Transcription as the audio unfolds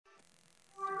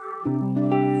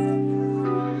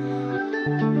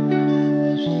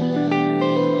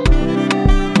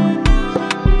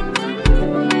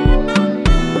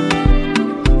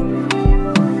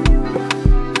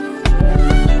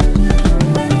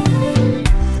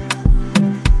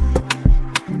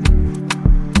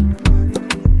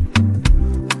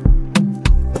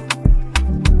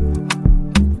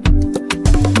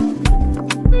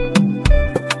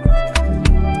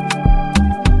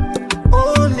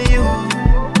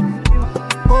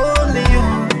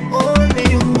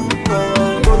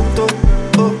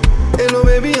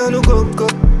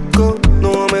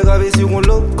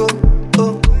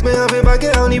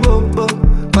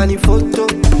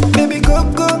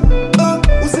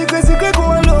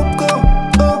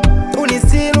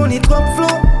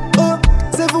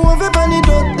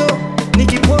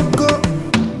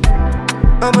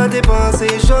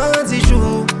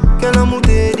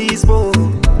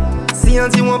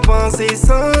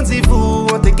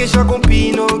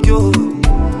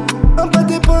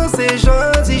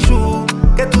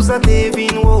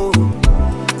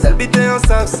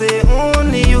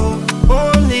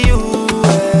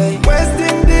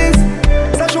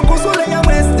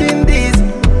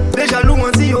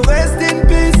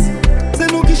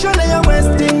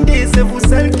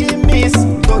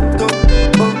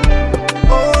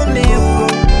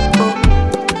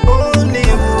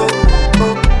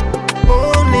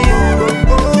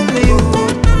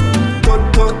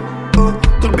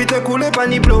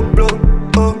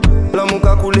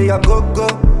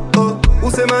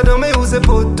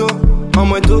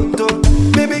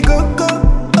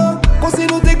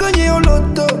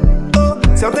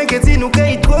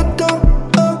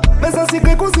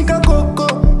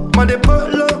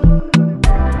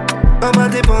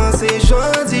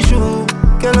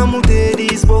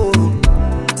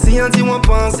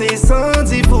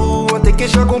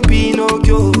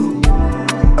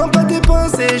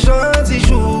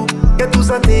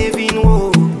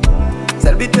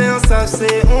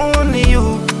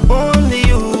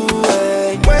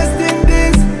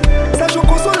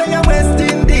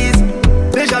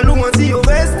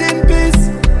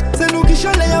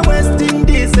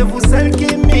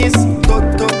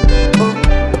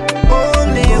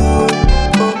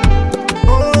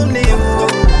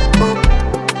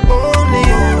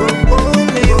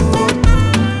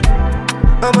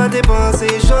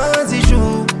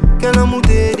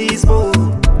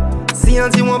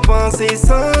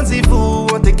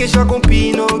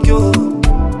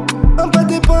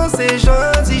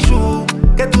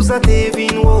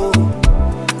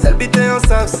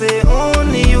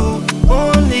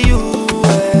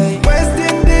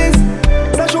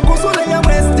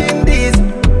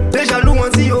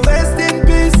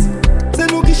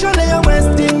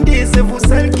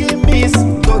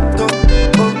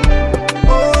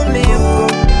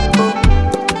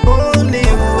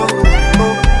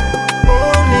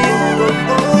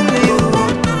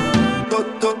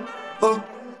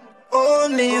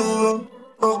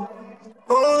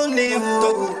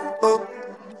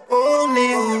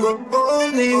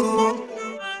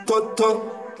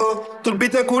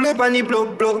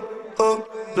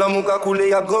L'amour qu'a coulé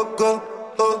y'a gogo,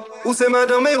 oh. Où c'est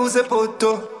madame et où c'est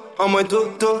poto, en moins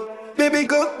toto. Baby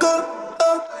gogo,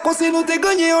 oh. Qu'on si nous t'es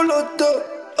gagné en loto,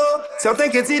 oh. Certains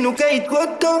qui disent nous qu'il y a trop,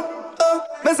 oh.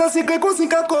 Mais ça c'est que qu'on s'y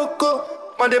qu'a coco,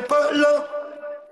 moi des polos.